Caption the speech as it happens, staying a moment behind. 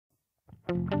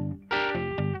There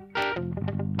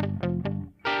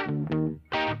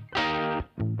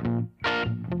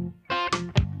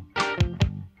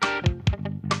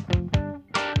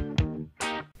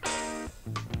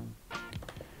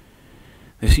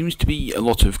seems to be a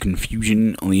lot of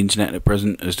confusion on the internet at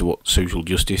present as to what social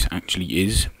justice actually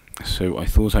is, so I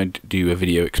thought I'd do a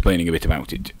video explaining a bit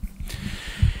about it.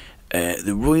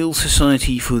 The Royal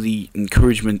Society for the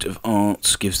Encouragement of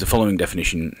Arts gives the following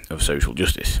definition of social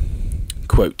justice.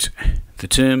 Quote, "The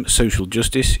term social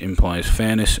justice implies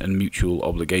fairness and mutual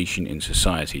obligation in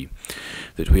society,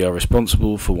 that we are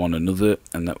responsible for one another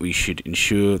and that we should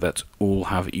ensure that all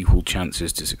have equal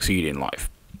chances to succeed in life.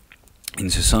 In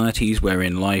societies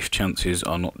wherein life chances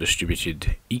are not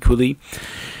distributed equally,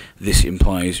 this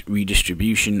implies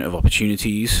redistribution of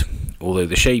opportunities, although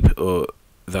the shape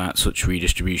that such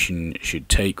redistribution should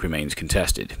take remains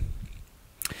contested."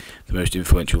 The most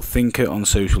influential thinker on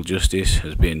social justice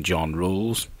has been John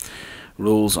Rawls.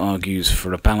 Rawls argues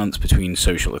for a balance between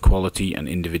social equality and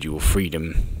individual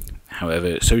freedom.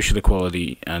 However, social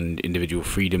equality and individual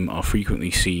freedom are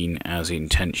frequently seen as in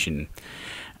tension,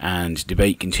 and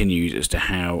debate continues as to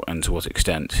how and to what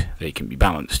extent they can be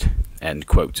balanced. End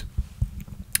quote.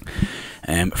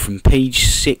 From page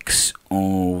 6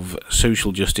 of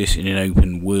Social Justice in an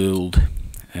Open World,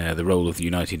 the Role of the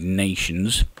United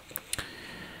Nations,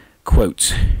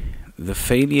 quote, "The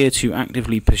failure to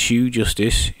actively pursue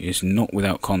justice is not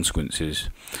without consequences.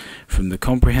 From the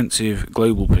comprehensive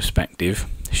global perspective,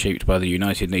 shaped by the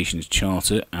United Nations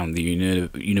Charter and the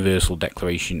Universal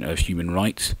Declaration of Human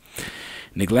Rights,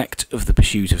 neglect of the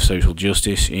pursuit of social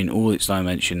justice in all its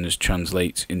dimensions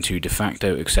translates into de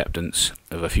facto acceptance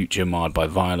of a future marred by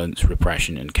violence,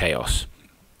 repression and chaos.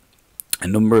 A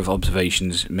number of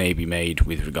observations may be made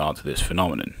with regard to this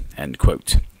phenomenon." End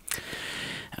quote.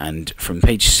 And from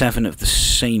page 7 of the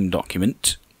same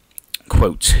document,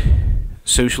 quote,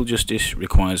 "Social justice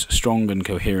requires strong and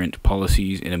coherent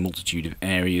policies in a multitude of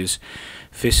areas,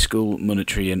 fiscal,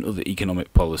 monetary and other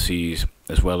economic policies,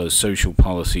 as well as social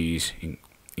policies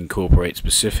incorporate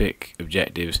specific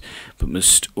objectives, but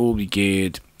must all be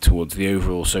geared towards the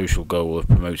overall social goal of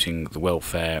promoting the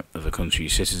welfare of a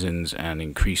country's citizens and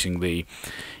increasingly,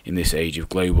 in this age of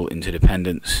global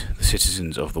interdependence, the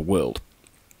citizens of the world.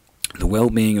 The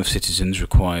well-being of citizens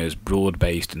requires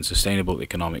broad-based and sustainable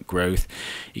economic growth,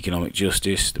 economic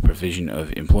justice, the provision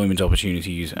of employment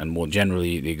opportunities, and more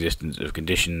generally the existence of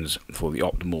conditions for the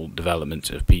optimal development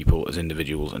of people as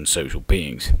individuals and social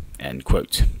beings." End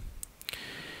quote.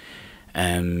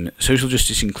 Social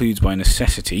justice includes by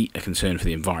necessity a concern for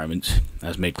the environment,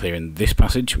 as made clear in this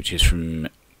passage, which is from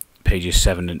pages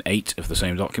 7 and 8 of the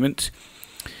same document.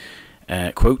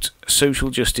 Quote, "Social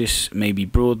justice may be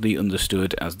broadly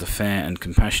understood as the fair and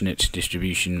compassionate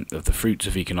distribution of the fruits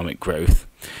of economic growth.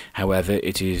 However,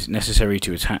 it is necessary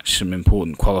to attach some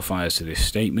important qualifiers to this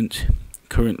statement.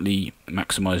 Currently,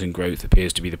 maximising growth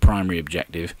appears to be the primary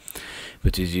objective,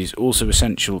 but it is also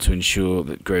essential to ensure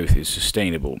that growth is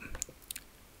sustainable,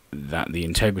 that the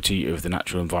integrity of the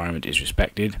natural environment is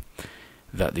respected,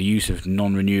 that the use of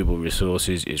non-renewable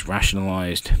resources is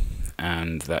rationalised,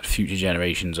 and that future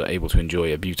generations are able to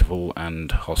enjoy a beautiful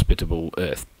and hospitable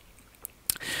earth.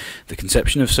 The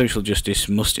conception of social justice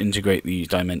must integrate these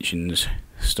dimensions,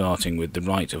 starting with the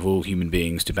right of all human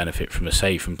beings to benefit from a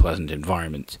safe and pleasant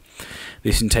environment.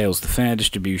 This entails the fair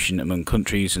distribution among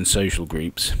countries and social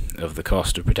groups of the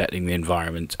cost of protecting the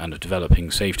environment and of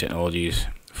developing safe technologies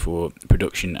for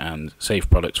production and safe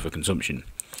products for consumption.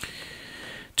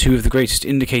 Two of the greatest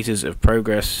indicators of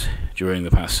progress during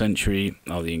the past century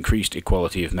are the increased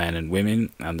equality of men and women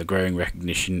and the growing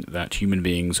recognition that human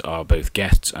beings are both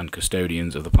guests and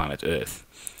custodians of the planet Earth.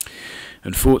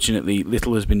 Unfortunately,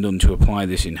 little has been done to apply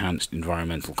this enhanced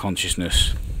environmental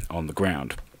consciousness on the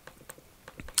ground.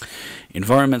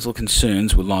 Environmental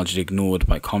concerns were largely ignored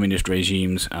by communist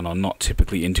regimes and are not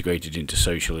typically integrated into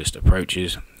socialist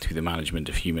approaches to the management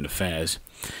of human affairs.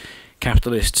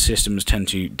 Capitalist systems tend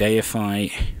to deify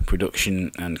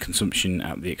production and consumption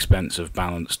at the expense of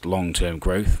balanced long-term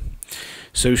growth.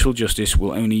 Social justice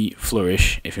will only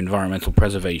flourish if environmental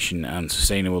preservation and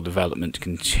sustainable development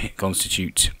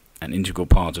constitute an integral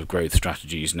part of growth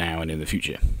strategies now and in the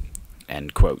future."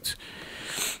 End quote.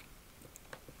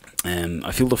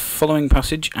 I feel the following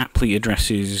passage aptly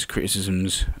addresses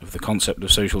criticisms of the concept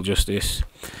of social justice.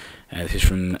 This is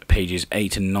from pages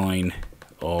 8 and 9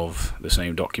 of the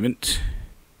same document.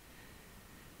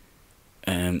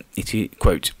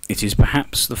 Quote, "It is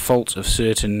perhaps the fault of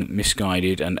certain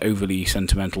misguided and overly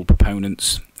sentimental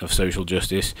proponents of social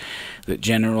justice that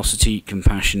generosity,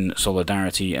 compassion,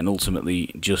 solidarity, and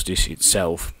ultimately justice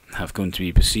itself have come to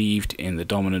be perceived in the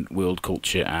dominant world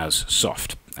culture as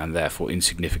soft, and therefore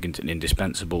insignificant and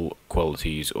indispensable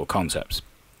qualities or concepts.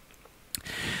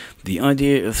 The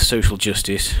idea of social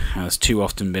justice has too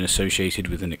often been associated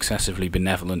with an excessively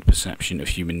benevolent perception of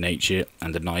human nature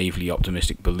and a naively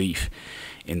optimistic belief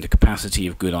in the capacity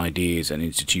of good ideas and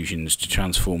institutions to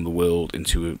transform the world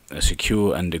into a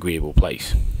secure and agreeable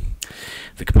place.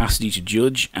 The capacity to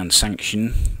judge and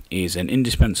sanction is an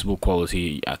indispensable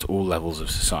quality at all levels of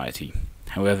society.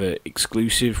 However,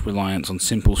 exclusive reliance on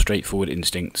simple, straightforward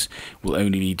instincts will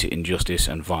only lead to injustice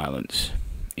and violence.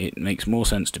 It makes more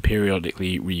sense to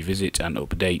periodically revisit and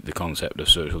update the concept of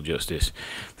social justice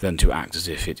than to act as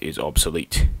if it is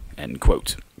obsolete." End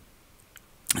quote.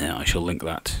 I shall link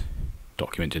that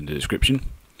document in the description.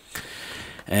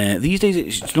 These days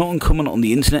it's not uncommon on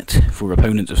the internet for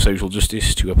opponents of social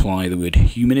justice to apply the word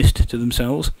humanist to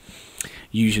themselves,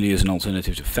 usually as an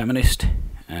alternative to feminist.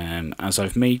 As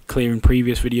I've made clear in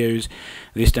previous videos,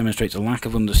 this demonstrates a lack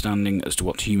of understanding as to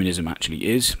what humanism actually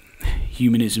is.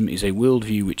 Humanism is a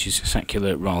worldview which is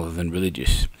secular rather than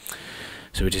religious.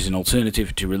 So it is an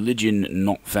alternative to religion,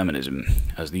 not feminism,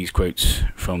 as these quotes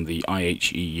from the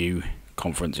IHEU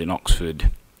conference in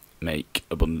Oxford make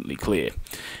abundantly clear.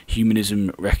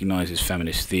 Humanism recognises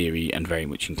feminist theory and very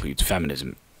much includes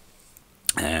feminism.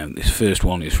 This first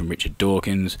one is from Richard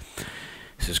Dawkins.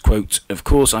 It says, quote, "Of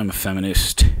course I'm a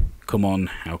feminist. Come on,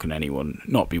 how can anyone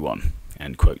not be one?"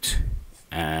 End quote.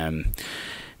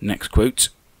 Next quote.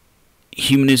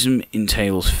 "Humanism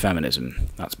entails feminism.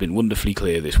 That's been wonderfully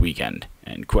clear this weekend."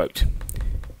 End quote.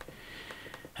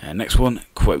 Next one,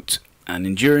 quote, "An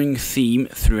enduring theme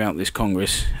throughout this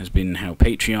Congress has been how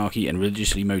patriarchy and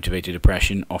religiously motivated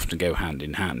oppression often go hand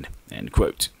in hand." End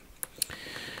quote.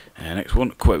 Next one,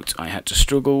 quote, "I had to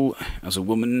struggle as a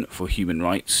woman for human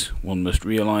rights. One must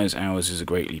realise ours is a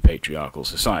greatly patriarchal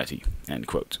society." End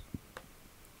quote.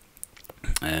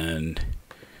 And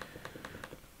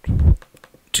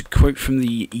to quote from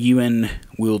the UN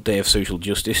World Day of Social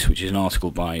Justice, which is an article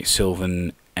by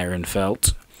Sylvan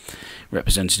Ehrenfeld,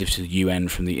 representative to the UN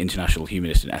from the International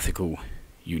Humanist and Ethical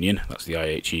Union, that's the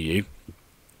IHEU.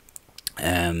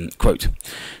 Quote,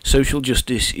 "Social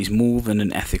justice is more than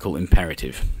an ethical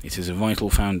imperative. It is a vital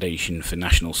foundation for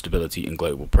national stability and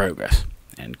global progress."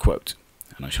 End quote.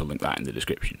 And I shall link that in the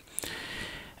description.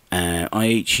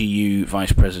 IHEU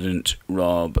Vice President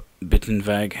Rob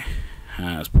Bittenweg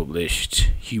has published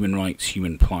Human Rights,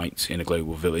 Human Plight in a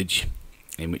Global Village,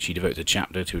 in which he devotes a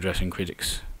chapter to addressing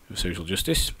critics of social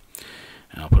justice.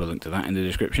 I'll put a link to that in the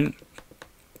description.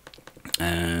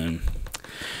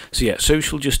 So yeah,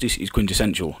 social justice is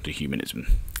quintessential to humanism.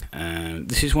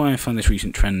 This is why I find this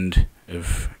recent trend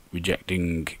of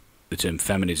rejecting the term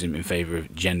feminism in favour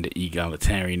of gender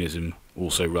egalitarianism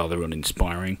also rather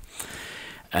uninspiring.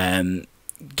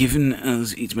 Given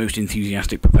as its most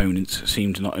enthusiastic proponents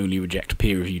seem to not only reject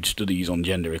peer-reviewed studies on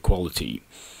gender equality,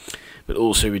 but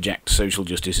also reject social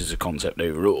justice as a concept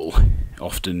overall,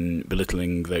 often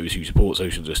belittling those who support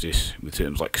social justice with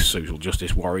terms like social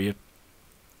justice warrior.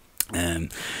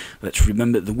 Let's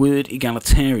remember the word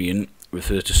egalitarian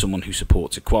refers to someone who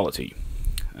supports equality.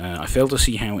 I fail to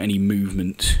see how any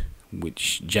movement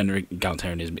which gender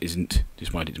egalitarianism isn't,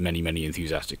 despite its many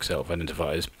enthusiastic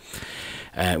self-identifiers,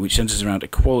 which centres around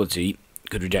equality,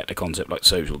 could reject a concept like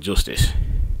social justice.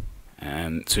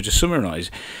 So to summarise,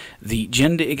 the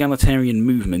gender egalitarian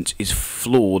movement is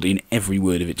flawed in every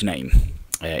word of its name.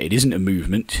 It isn't a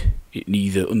movement, it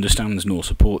neither understands nor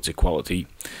supports equality,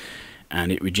 and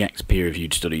it rejects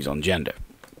peer-reviewed studies on gender.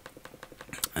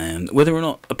 Whether or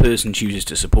not a person chooses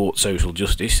to support social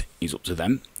justice is up to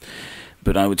them,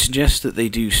 but I would suggest that they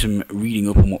do some reading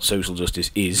up on what social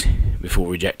justice is before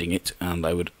rejecting it, and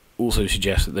I would also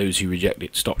suggest that those who reject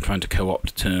it stop trying to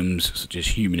co-opt terms such as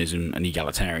humanism and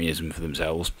egalitarianism for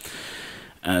themselves,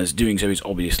 as doing so is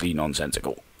obviously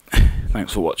nonsensical.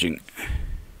 Thanks for watching.